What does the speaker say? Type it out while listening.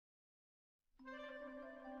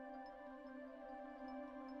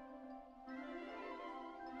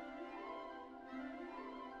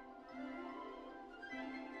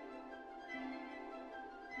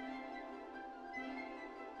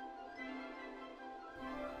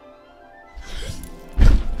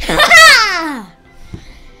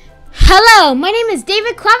Hello, my name is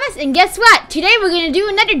David Clavis, and guess what? Today we're going to do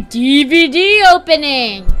another DVD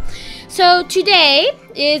opening. So today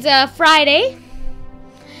is Friday.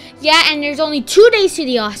 Yeah, and there's only 2 days to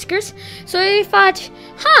the Oscars. So I thought,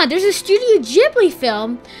 there's a Studio Ghibli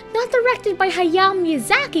film, not directed by Hayao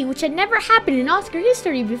Miyazaki, which had never happened in Oscar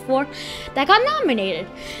history before, that got nominated.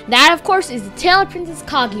 That, of course, is The Tale of Princess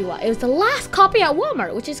Kaguya. It was the last copy at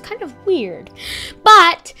Walmart, which is kind of weird.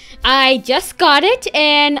 But I just got it,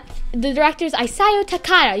 and the director is Isao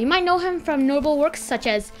Takada. You might know him from notable works such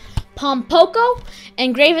as Pompoko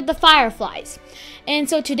and Grave of the Fireflies. And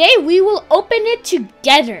so today we will open it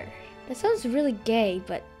together. That sounds really gay,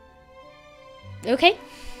 but okay.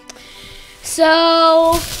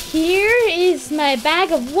 So here is my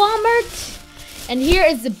bag of Walmart, and here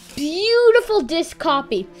is the beautiful disc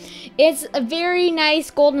copy. It's a very nice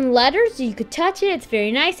golden letters. You could touch it. It's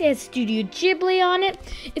very nice. It has Studio Ghibli on it.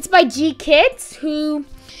 It's by G Kids, who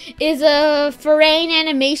is a foreign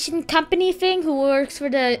animation company thing who works for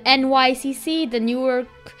the NYCC, the Newark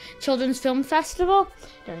Children's Film Festival.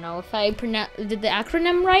 I don't know if I did the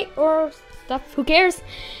acronym right or stuff. Who cares?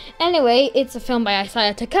 Anyway, it's a film by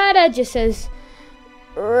Isao Takada. Just says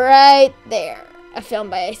right there, a film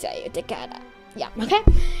by Isao Takada. Yeah, okay.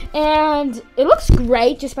 And it looks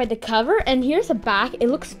great just by the cover. And here's the back. It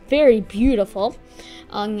looks very beautiful.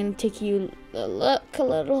 I'm gonna take you a look a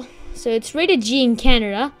little. So it's rated G in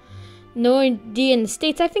Canada, no D in the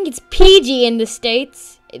States. I think it's PG in the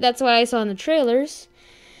States. That's what I saw in the trailers.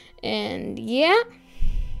 And yeah.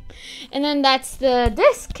 And then that's the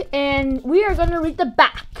disc. And we are going to read the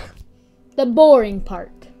back. The boring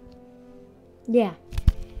part. Yeah.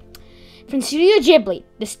 From Studio Ghibli,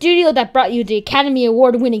 the studio that brought you the Academy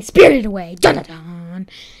Award-winning Spirited Away, dun-dun-dun,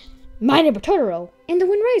 My Neighbor Totoro, and The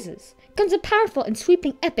Wind Rises, comes a powerful and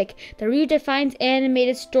sweeping epic that redefines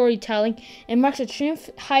animated storytelling and marks a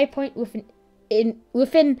triumphant high point within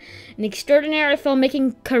an extraordinary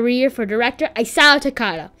filmmaking career for director Isao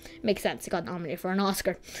Takada. Makes sense, he got nominated for an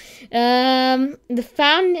Oscar.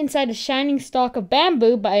 Found inside a shining stalk of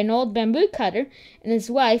bamboo by an old bamboo cutter and his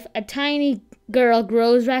wife, a tiny girl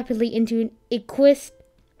grows rapidly into an equine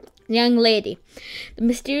young lady. The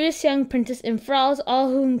mysterious young princess enthralls all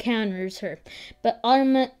who encounters her, but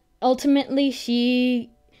ultimately she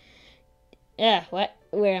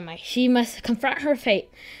must confront her fate.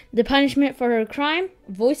 The punishment for her crime,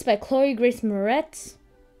 voiced by Chloe Grace Moretz.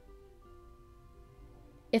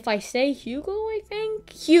 If I say Hugo, I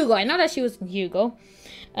think Hugo. I know that she was in Hugo.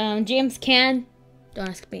 James Caan. Don't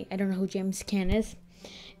ask me. I don't know who James Caan is.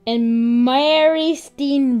 And Mary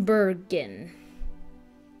Steenburgen.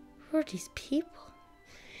 Who are these people?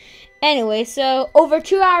 Anyway, so over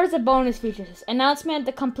 2 hours of bonus features. Announcement at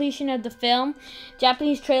the completion of the film.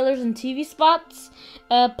 Japanese trailers and TV spots.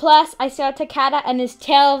 Plus, Isao Takada and his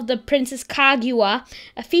Tale of the Princess Kaguya.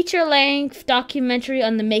 A feature-length documentary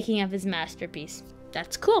on the making of his masterpiece.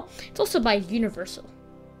 That's cool. It's also by Universal.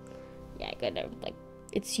 Yeah,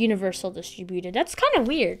 it's Universal distributed. That's kind of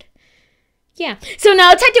weird. Yeah. So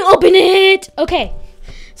now it's time to open it! Okay.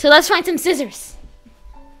 So let's find some scissors.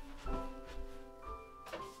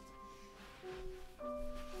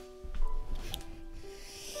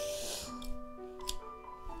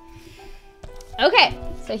 Okay,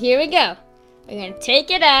 so here we go. We're going to take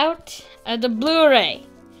it out of the Blu-ray.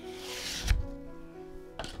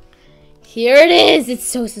 Here it is. It's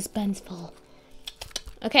so suspenseful.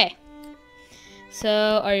 Okay. So,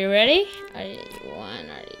 are you ready? Are you 1?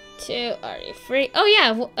 Are you 2? Are you 3? Oh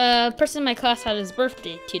yeah, a person in my class had his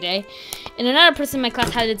birthday today. And another person in my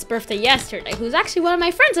class had its birthday yesterday, who's actually one of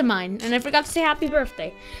my friends of mine. And I forgot to say happy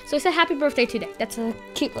birthday. So I said happy birthday today. That's a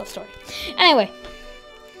cute little story. Anyway.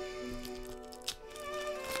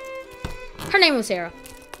 Her name was Sarah.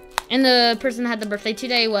 And the person that had the birthday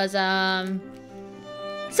today was, Simon.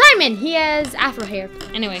 He has afro hair.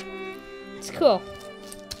 Anyway, it's cool.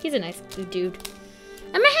 He's a nice dude.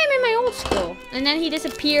 I met him in my old school. And then he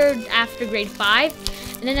disappeared after grade 5.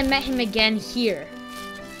 And then I met him again here.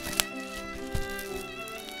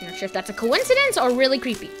 I'm not sure if that's a coincidence or really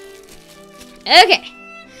creepy. Okay.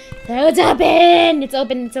 So it's open. It's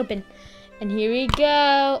open. It's open. And here we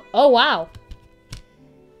go. Oh, wow.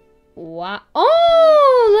 Wow.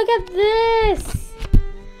 Oh, look at this.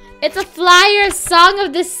 It's a flyer Song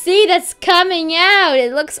of the Sea that's coming out.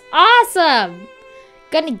 It looks awesome.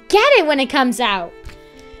 Gonna get it when it comes out.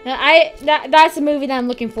 Now, that's a movie that I'm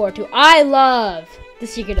looking forward to. I love The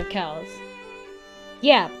Secret of Kells.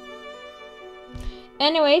 Yeah.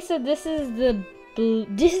 Anyway, so this is the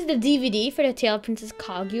DVD for The Tale of Princess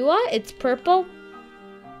Kaguya. It's purple.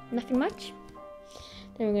 Nothing much.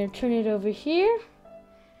 Then we're gonna turn it over here.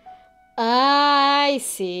 I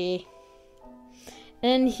see.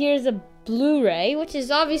 And here's a Blu-ray, which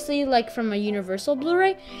is obviously like from a Universal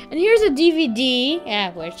Blu-ray. And here's a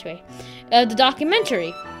DVD. Which way? The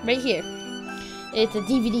documentary right here. It's a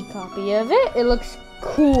DVD copy of it. It looks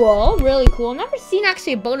cool, really cool. Never seen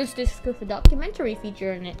actually a bonus disc with a documentary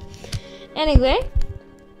feature in it. Anyway,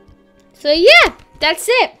 so yeah, that's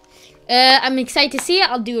it. I'm excited to see it.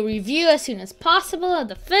 I'll do a review as soon as possible of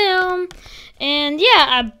the film. And yeah,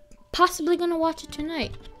 I'm possibly gonna watch it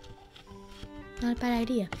tonight. Not a bad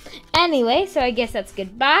idea. Anyway, so I guess that's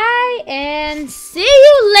goodbye. And see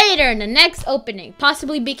you later in the next opening.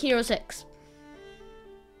 Possibly Big Hero 6.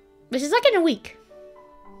 Which is like in a week.